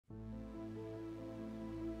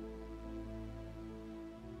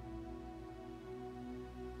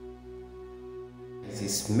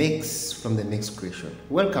this is Mex from the Mex Creation.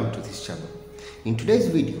 Welcome to this channel. In today's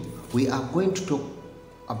video, we are going to talk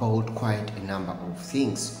about quite a number of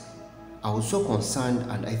things. I was so concerned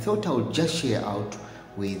and I thought I would just share out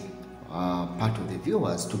with part of the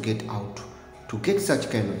viewers to get such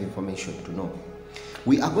kind of information to know.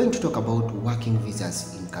 We are going to talk about working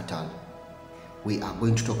visas in Qatar. We are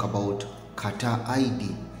going to talk about Qatar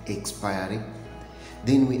I'd Expired.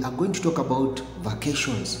 Then we are going to talk about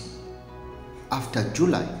vacations after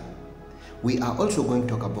July. We are also going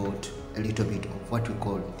to talk about a little bit of what we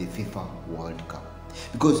call the FIFA World Cup,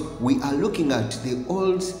 because we are looking at the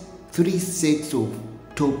all three sets of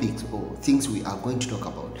topics or things we are going to talk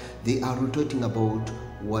about. They are rotating about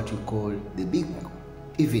what we call the big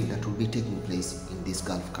event that will be taking place in this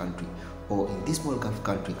Gulf country, or in this small Gulf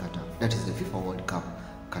country, Qatar. That is the FIFA World Cup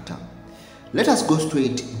Qatar. Let us go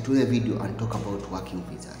straight into the video and talk about working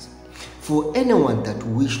visas. For anyone that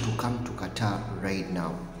wish to come to Qatar right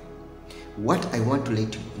now, what I want to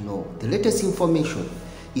let you know, the latest information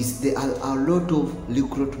is there are a lot of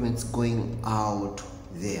recruitments going out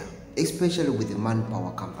there, especially with the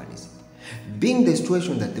manpower companies. Being the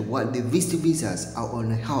situation that the visas are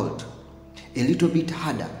on hold, a little bit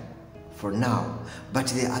harder for now, but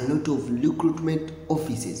there are a lot of recruitment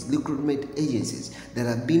offices, recruitment agencies that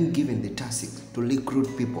have been given the task to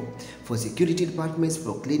recruit people for security departments,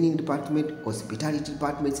 for cleaning department, hospitality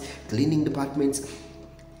departments, cleaning departments,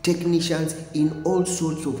 technicians in all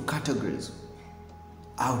sorts of categories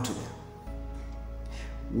out there.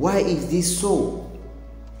 Why is this so?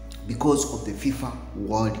 Because of the FIFA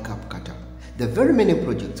World Cup Qatar. There are very many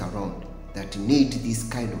projects around that need this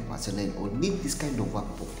kind of personnel or need this kind of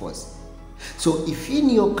workforce. So if in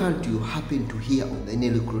your country you happen to hear of any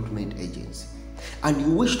recruitment agency and you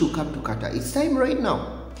wish to come to Qatar, it's time right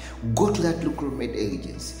now. Go to that recruitment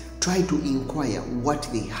agency, try to inquire what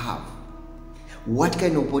they have, what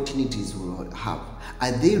kind of opportunities will have.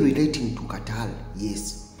 Are they relating to Qatar?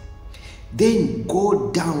 Yes. Then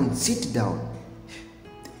go down, sit down,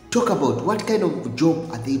 talk about what kind of job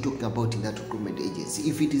are they talking about in that recruitment agency.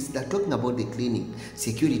 If it is they're talking about the cleaning,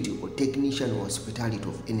 security, or technician or hospitality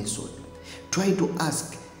of any sort, try to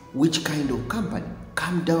ask which kind of company.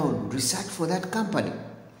 Come down, research for that company.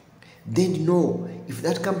 Then know if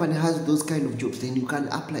that company has those kind of jobs, then you can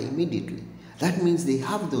apply immediately. That means they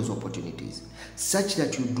have those opportunities, such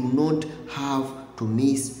that you do not have to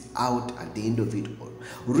miss out at the end of it all.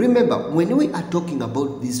 Remember, when we are talking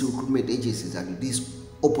about these recruitment agencies and these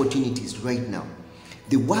opportunities right now,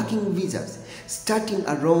 the working visas starting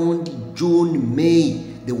around June, May,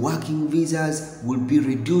 the working visas will be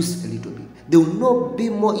reduced a little bit. There will not be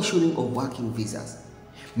more issuing of working visas,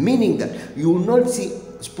 meaning that you will not see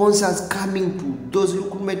sponsors coming to those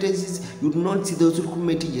recruitment agencies. You will not see those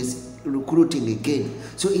recruitment agencies recruiting again.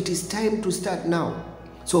 So it is time to start now.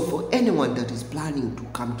 So for anyone that is planning to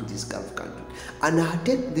come to this Gulf country and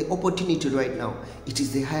take the opportunity right now, it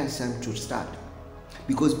is the highest time to start.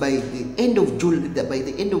 Because by the end of June, by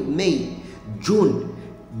the end of May, June,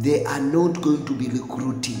 they are not going to be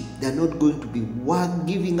recruiting. They are not going to be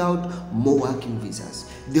giving out more working visas.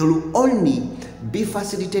 They will only be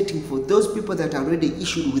facilitating for those people that are already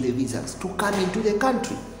issued with the visas to come into the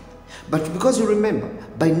country. But because you remember,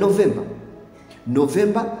 by November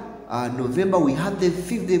we have the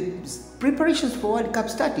preparations for World Cup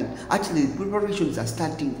starting. Actually, the preparations are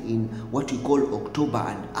starting in what we call October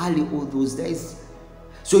and early all those days.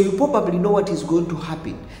 So you probably know what is going to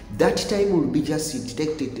happen. That time will be just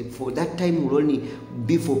detected. For that time will only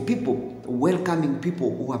be for people, welcoming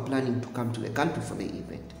people who are planning to come to the country for the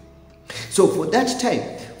event. So for that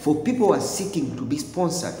time, for people who are seeking to be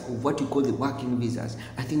sponsored of what you call the working visas,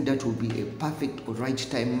 I think that will be a perfect or right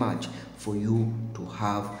time match for you to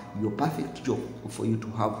have your perfect job, or for you to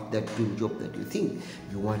have that dream job that you think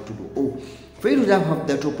you want to do, or for you to have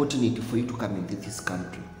that opportunity for you to come into this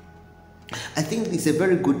country. I think it's a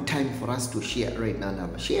very good time for us to share right now, and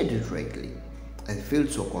I've shared it rightly. I feel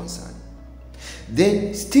so concerned.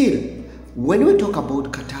 Then still, when we talk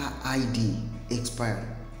about Qatar I'd Expired,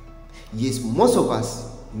 yes, most of us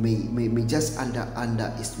may just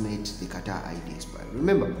underestimate the Qatar I'd Expired.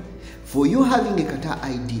 Remember, for you having a Qatar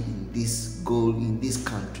ID in this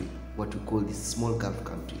country, what we call this small Gulf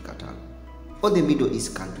country, Qatar, or the Middle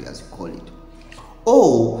East country as you call it,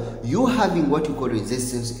 or you having what you call a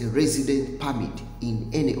resident permit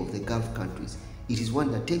in any of the Gulf countries, it is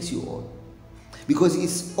one that takes you on. Because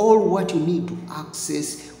it's all what you need to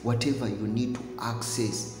access whatever you need to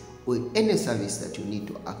access, or any service that you need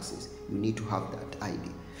to access, you need to have that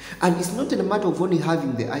ID. And it's not a matter of only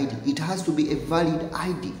having the ID, it has to be a valid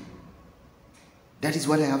ID. That is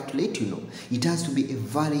what I have to let you know. It has to be a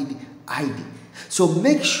valid ID. So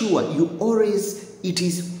make sure you always, it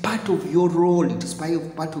is part of your role, it is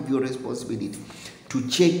part of your responsibility to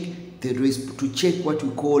check what we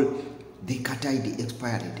call the Qatar I'd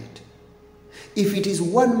Expired date. If it is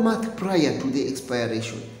 1 month prior to the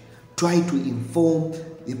expiration, try to inform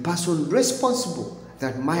the person responsible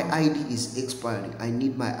that my ID is expiring. I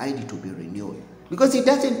need my ID to be renewed. Because it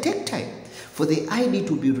doesn't take time. For the ID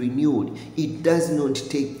to be renewed, it does not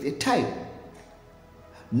take the time.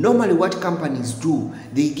 Normally what companies do,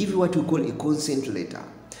 they give you what we call a consent letter.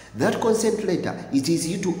 That consent letter, it is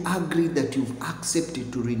you to agree that you've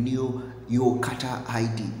accepted to renew your Qatar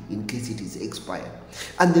ID in case it is expired.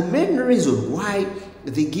 And the main reason why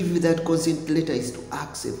they give you that consent letter is to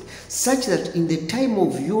accept, such that in the time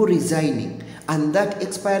of you resigning and that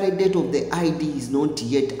expiry date of the ID is not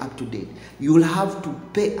yet up to date, you will have to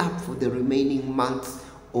pay up for the remaining months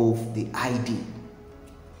of the ID.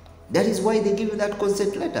 That is why they give you that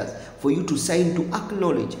consent letters, for you to sign to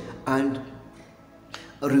acknowledge and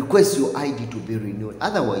request your ID to be renewed.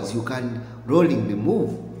 Otherwise, you can rollingly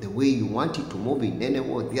move the way you want it to move in any way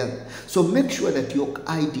or the other. So make sure that your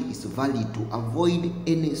ID is valid to avoid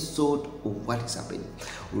any sort of what is happening.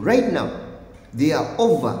 Right now, there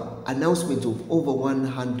are announcements of over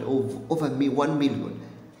 1 million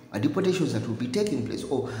deportations that will be taking place,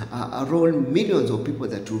 or around millions of people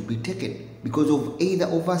that will be taken because of either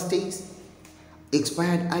overstays,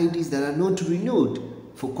 expired IDs that are not renewed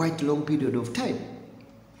for quite a long period of time.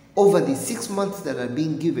 Over the 6 months that are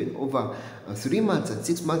being given, over 3 months and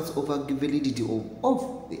 6 months over validity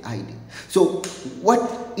of the ID. So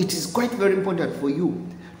it is quite very important for you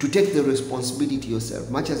to take the responsibility yourself,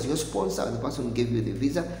 much as your sponsor, the person who gave you the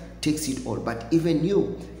visa, takes it all. But even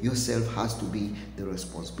you yourself has to be the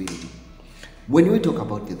responsibility. When we talk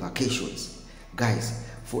about the vacations, guys,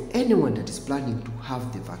 for anyone that is planning to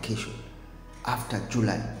have the vacation after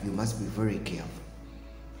July, you must be very careful.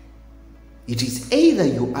 It is either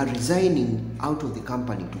you are resigning out of the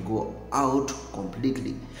company to go out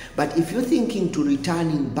completely. But if you're thinking to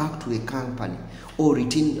returning back to the company or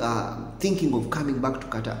thinking of coming back to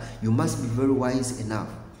Qatar, you must be very wise enough,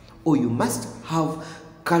 or you must have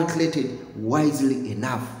calculated wisely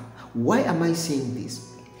enough. Why am I saying this?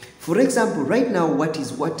 For example, right now, what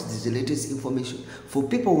is the latest information for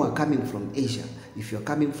people who are coming from Asia? If you're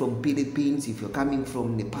coming from Philippines, if you're coming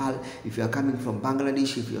from Nepal, if you're coming from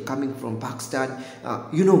Bangladesh, if you're coming from Pakistan,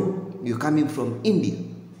 you're coming from India.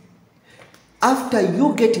 After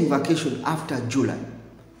you getting vacation after July,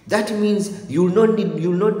 that means you'll not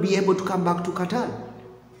be able to come back to Qatar.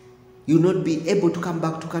 You'll not be able to come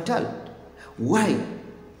back to Qatar. Why?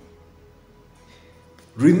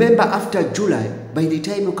 Remember, after July, by the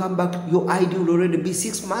time you come back, your ID will already be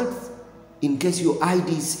 6 months, in case your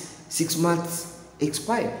ID is 6 months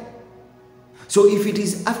expired. So if it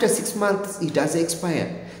is after 6 months, it has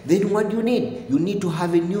expired, then what do you need? You need to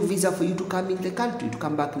have a new visa for you to come in the country, to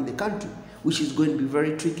come back in the country, which is going to be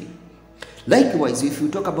very tricky. Likewise, if you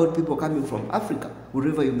talk about people coming from Africa,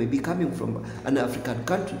 wherever you may be coming from, an African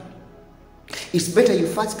country, it's better you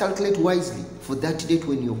first calculate wisely for that date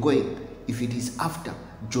when you're going. If it is after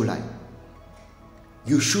July,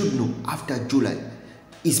 you should know after July,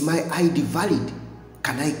 is my ID valid?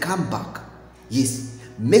 Can I come back? Yes.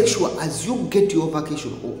 Make sure as you get your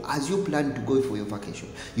vacation, or as you plan to go for your vacation,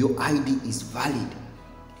 your ID is valid.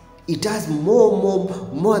 It has more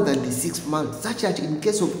than the 6 months, such that in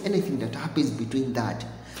case of anything that happens between that,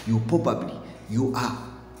 you are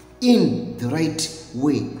in the right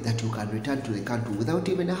way that you can return to the country without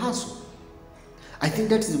even a hassle. I think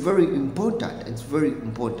that is very important. It's very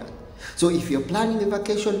important. So if you're planning a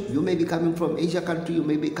vacation, you may be coming from Asia country, you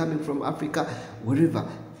may be coming from Africa, wherever,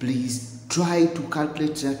 please try to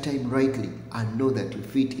calculate that time rightly and know that you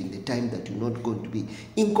fit in the time that you're not going to be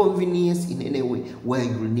inconvenienced in any way where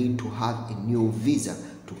you will need to have a new visa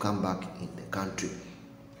to come back in the country.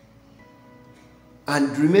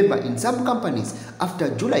 And remember, in some companies,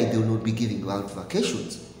 after July, they will not be giving out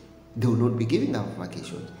vacations. They will not be giving out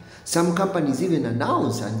vacations. Some companies even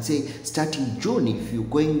announce and say, starting June, if you're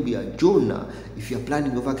going beyond June, if you're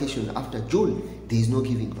planning a vacation after June, there is no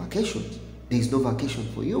giving vacations. There is no vacation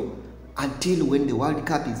for you until when the World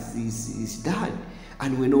Cup is done.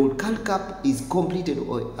 And when the World Cup is completed,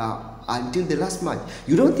 or until the last match,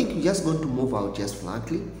 you don't think you're just going to move out just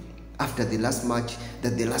frankly after the last match,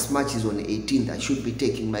 that the last match is on the 18th. I should be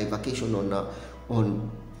taking my vacation on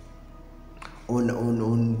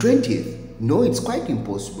 20th. No, it's quite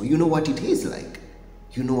impossible. You know what it is like.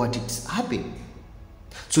 You know what it's happening.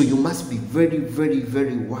 So you must be very, very,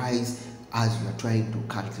 very wise as you are trying to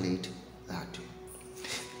calculate that.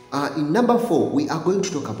 In number 4, we are going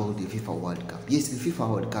to talk about the FIFA World Cup. Yes, the FIFA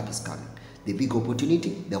World Cup is coming. The big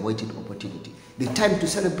opportunity, the awaited opportunity. The time to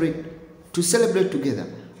celebrate together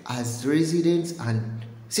as residents and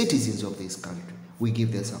citizens of this country. We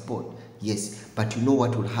give their support. Yes, but you know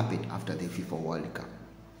what will happen after the FIFA World Cup.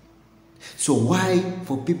 So why,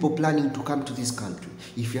 for people planning to come to this country,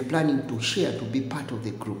 if you're planning to share, to be part of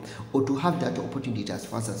the group, or to have that opportunity as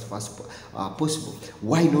fast as possible,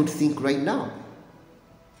 why not think right now?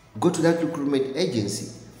 Go to that recruitment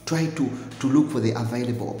agency, try to look for the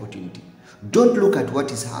available opportunity. Don't look at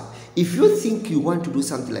what is happening. If you think you want to do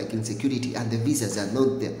something like insecurity and the visas are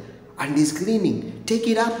not there, and the screening, take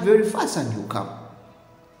it up very fast and you come.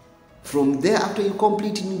 From there, after you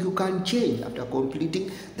completing, you can change. After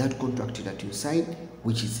completing that contract that you signed,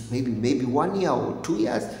 which is maybe 1 year or 2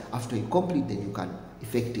 years, after you complete, then you can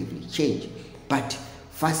effectively change. But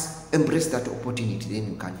first, embrace that opportunity,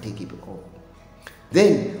 then you can take it off.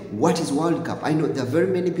 Then, what is World Cup? I know there are very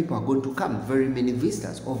many people are going to come, very many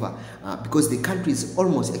visitors over, because the country is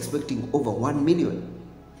almost expecting over 1 million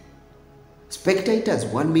spectators,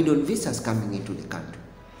 1 million visitors coming into the country.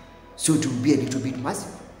 So it will be a little bit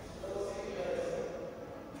massive.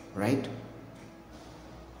 Right?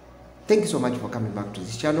 Thank you so much for coming back to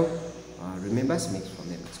this channel. Remember, make from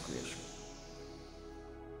the next